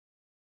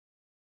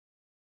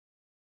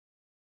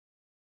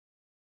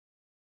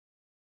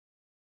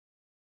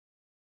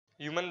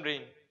Human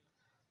brain.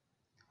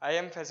 I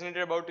am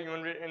fascinated about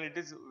human brain and it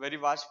is very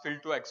vast field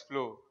to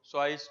explore. So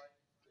I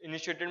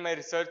initiated my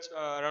research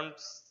around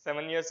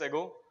 7 years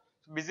ago.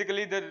 So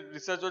basically the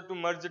research was to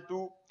merge the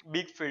two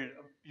big field,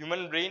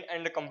 human brain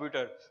and the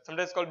computer,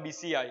 sometimes called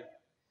BCI.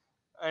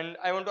 And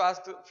I want to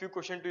ask a few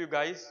questions to you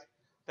guys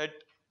that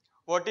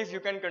what if you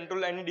can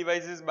control any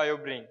devices by your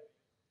brain?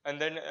 And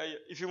then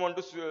if you want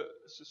to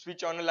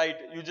switch on a light,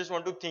 you just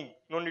want to think,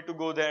 no need to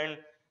go there and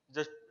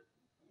just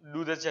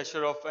do the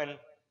gesture of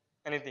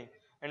anything.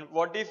 And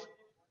what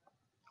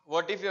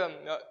if a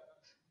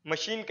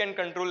machine can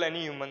control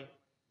any human?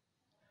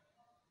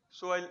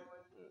 So I'll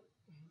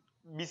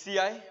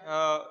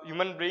BCI,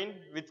 human brain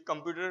with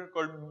computer,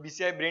 called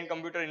BCI, brain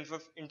computer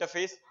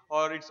interface,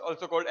 or it's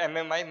also called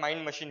MMI,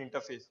 mind machine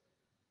interface.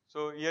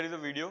 So here is a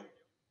video.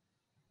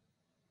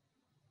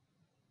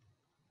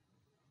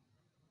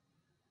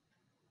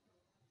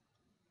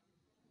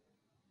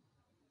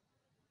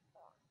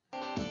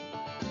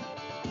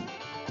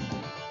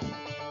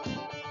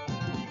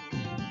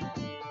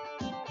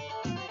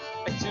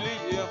 Actually,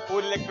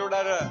 4 electrodes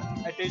are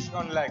attached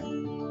on leg.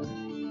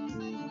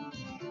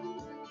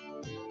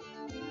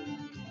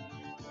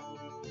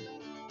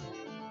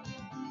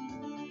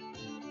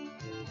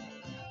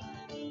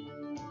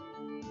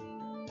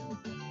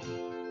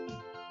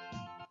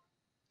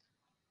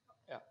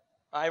 Yeah,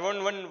 I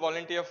want one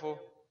volunteer for.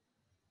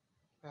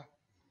 Yeah.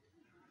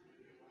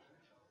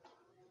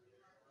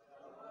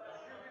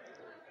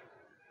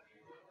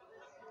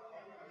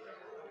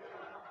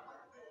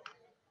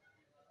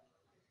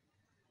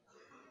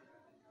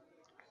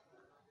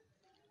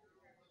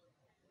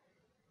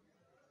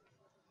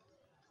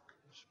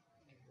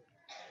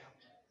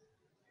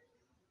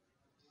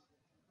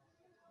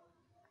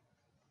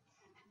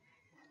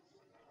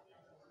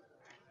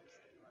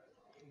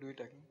 Do it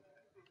again.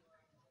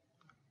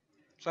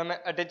 So I'm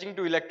attaching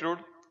to electrode.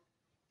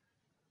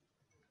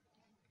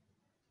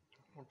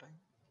 More time.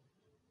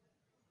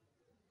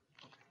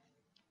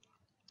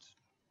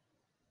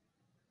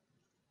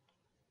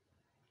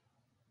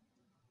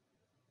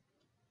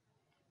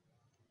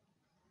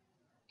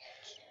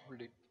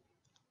 Hold it.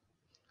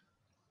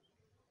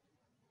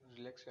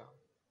 Relax your arm.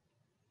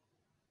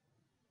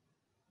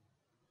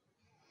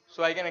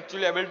 So I can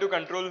actually able to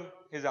control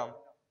his arm.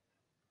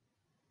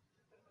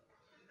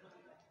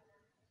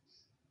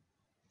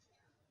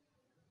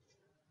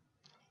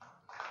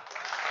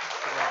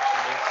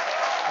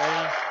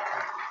 And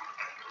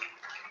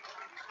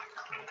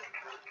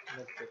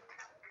that's it.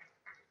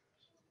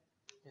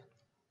 Yeah.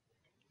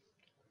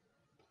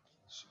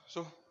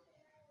 So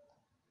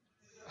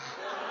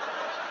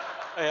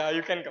yeah,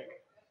 you can come.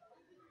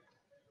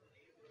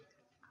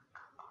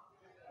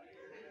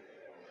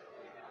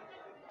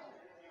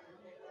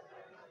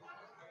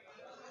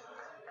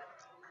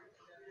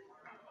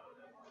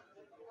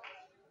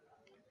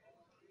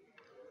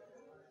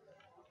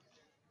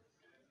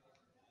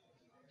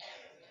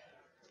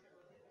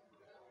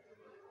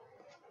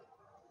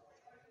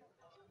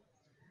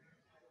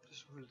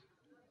 Just hold.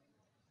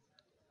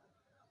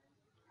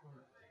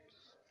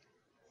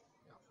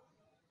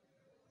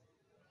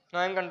 Now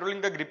I am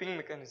controlling the gripping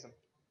mechanism.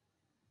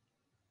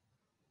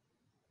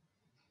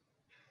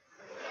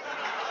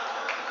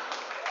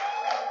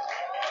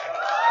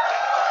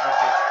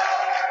 That's it.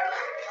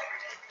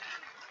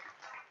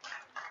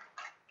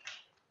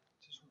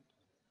 Just hold.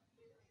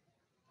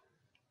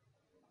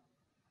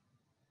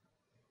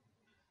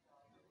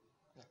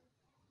 Yeah.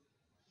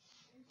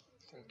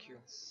 Thank you.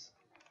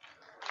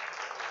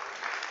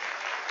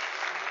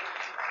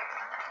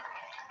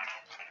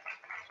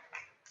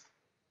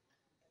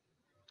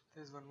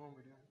 There's one more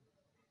video.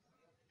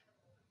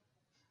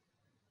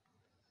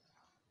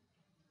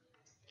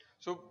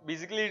 So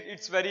basically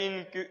it's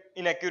very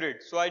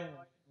inaccurate. So I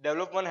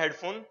developed one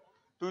headphone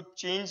to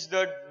change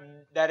the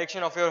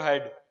direction of your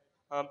head.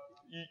 Um,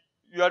 you,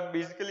 you are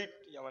basically,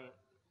 yeah,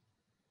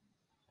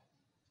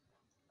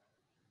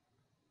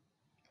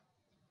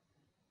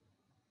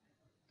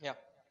 yeah,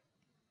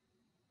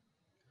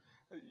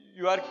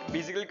 you are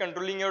basically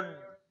controlling your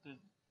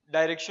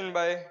direction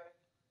by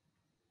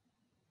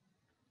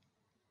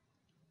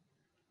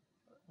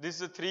these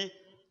three: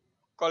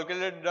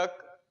 collicular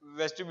duct,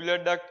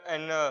 vestibular duct,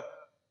 and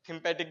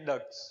sympathetic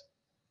ducts.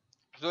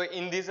 So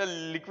in this, a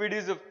liquid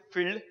is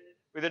filled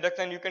with a duct,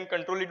 and you can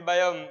control it by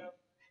a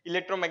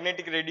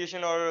electromagnetic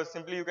radiation, or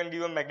simply you can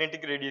give a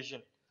magnetic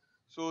radiation.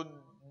 So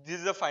this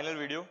is the final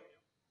video.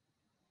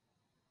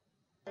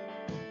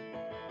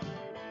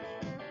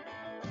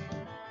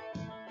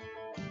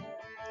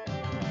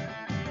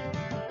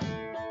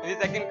 In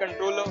this I can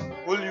control a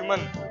whole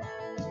human.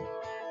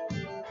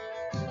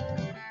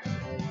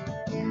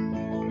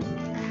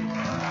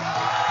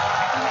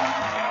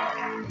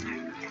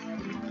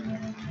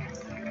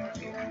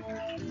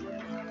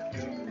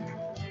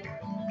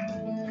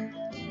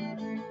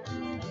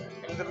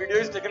 And the video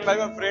is taken by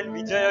my friend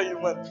Vijay, a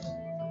human.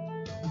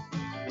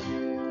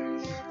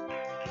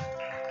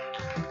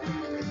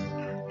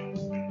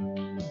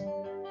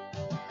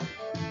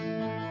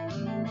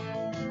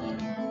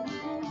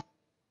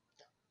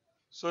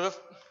 So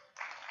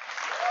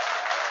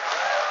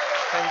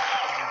Thank you.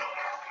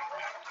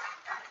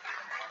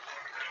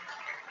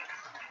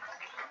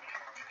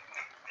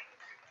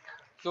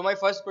 So my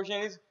first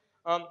question is,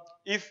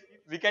 if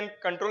we can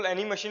control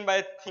any machine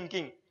by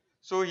thinking,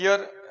 so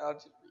here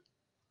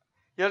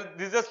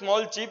this is a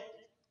small chip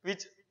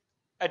which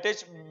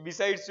attached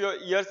besides your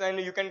ears, and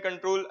you can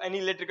control any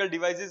electrical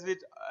devices with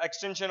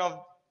extension of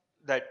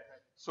that.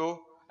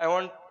 So I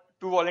want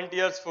two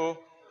volunteers for,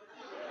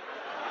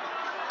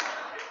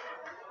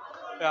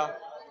 yeah.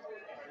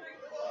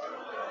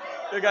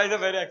 You guys are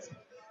very excited.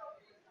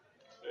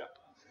 Yeah.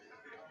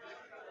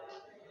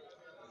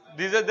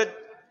 These are the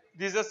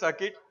these are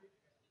circuit.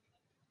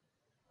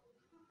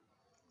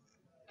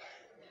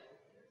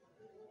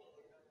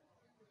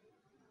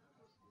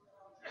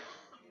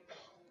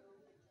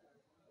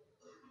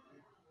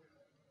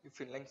 You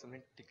feel like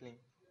something tickling.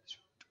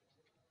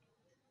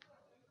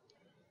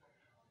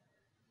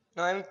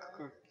 Now I'm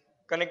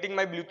connecting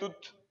my Bluetooth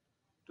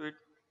to it.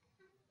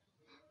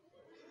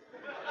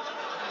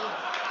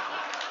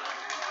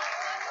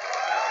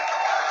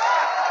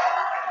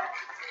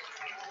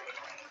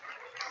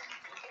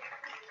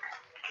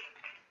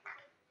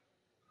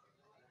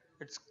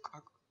 It's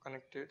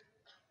connected.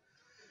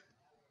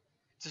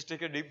 Just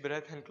take a deep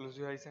breath and close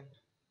your eyes, and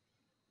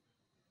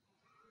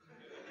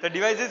the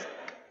device is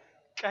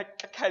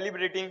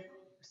calibrating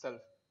itself.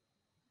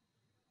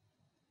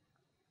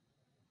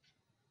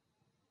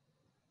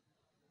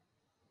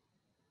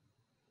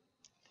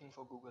 Think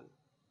for Google.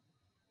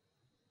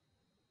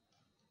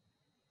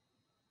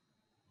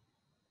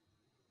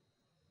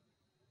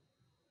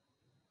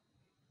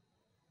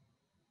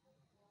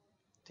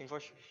 Think for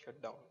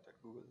shut down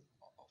that Google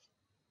off.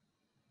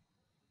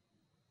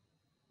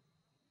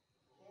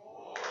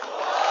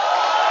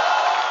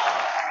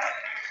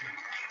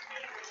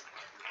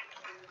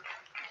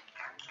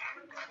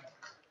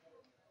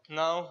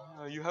 Now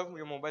you have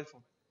your mobile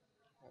phone.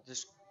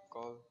 Just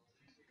call.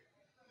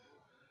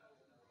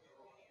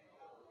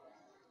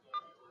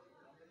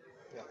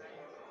 Yeah.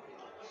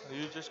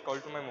 You just call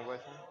to my mobile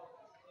phone.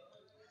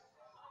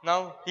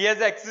 Now he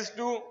has access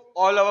to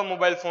all our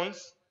mobile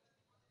phones.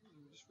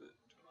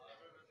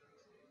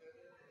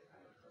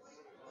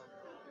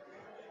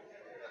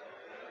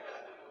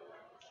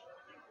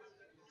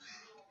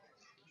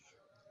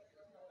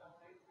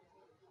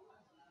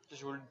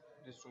 Just hold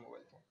this to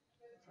mobile phone.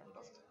 Front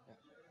of the, yeah.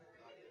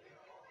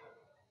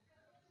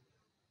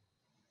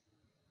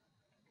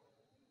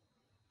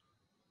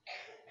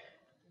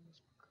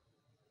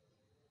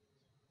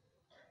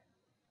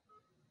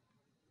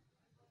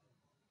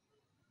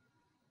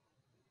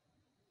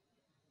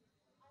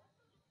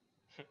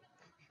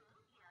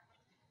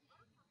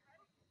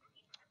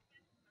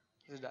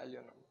 Just dial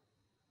your number.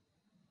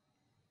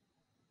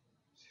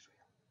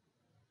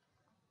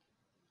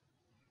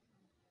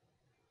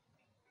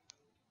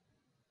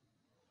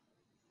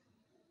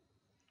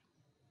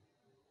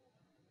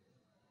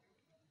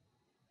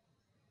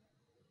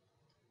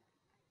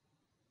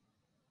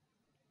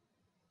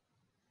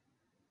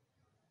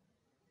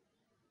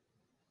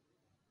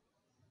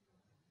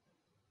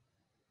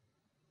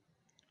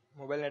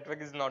 Mobile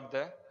network is not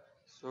there,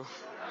 so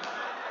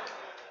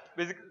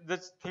basically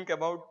just think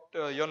about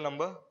your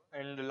number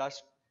and the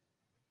last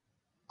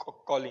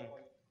calling.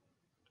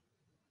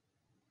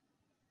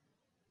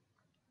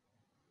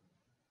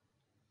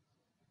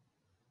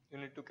 You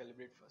need to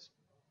calibrate first.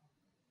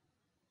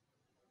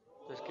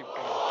 Just keep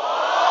coming.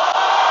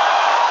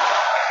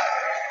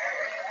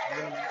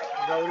 When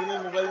the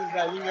original mobile is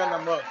dialing your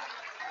number,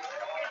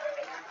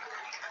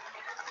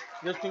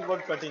 just think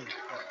about cutting.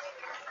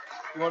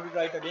 You want to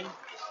try it again?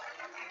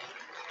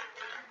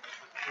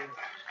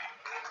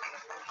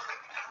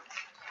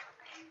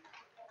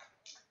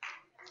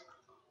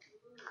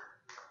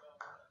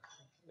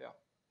 Yeah,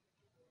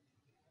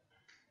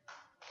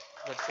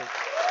 that's it.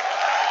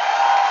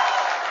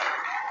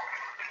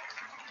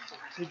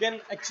 You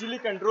can actually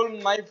control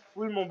my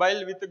full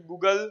mobile with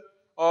Google,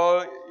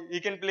 or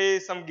you can play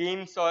some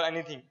games or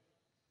anything.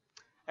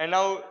 And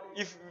now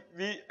if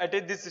we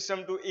attach this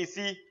system to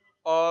AC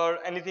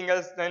or anything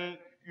else, then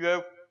you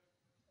have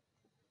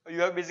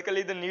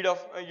basically the need of,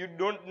 you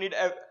don't need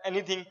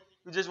anything,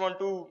 you just want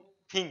to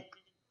think.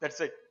 That's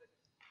it.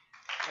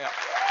 Yeah.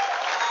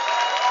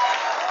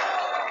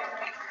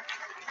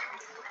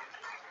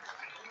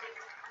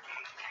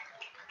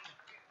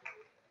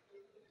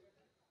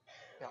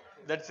 Yeah,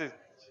 that's it.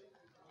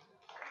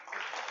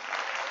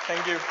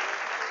 Thank you.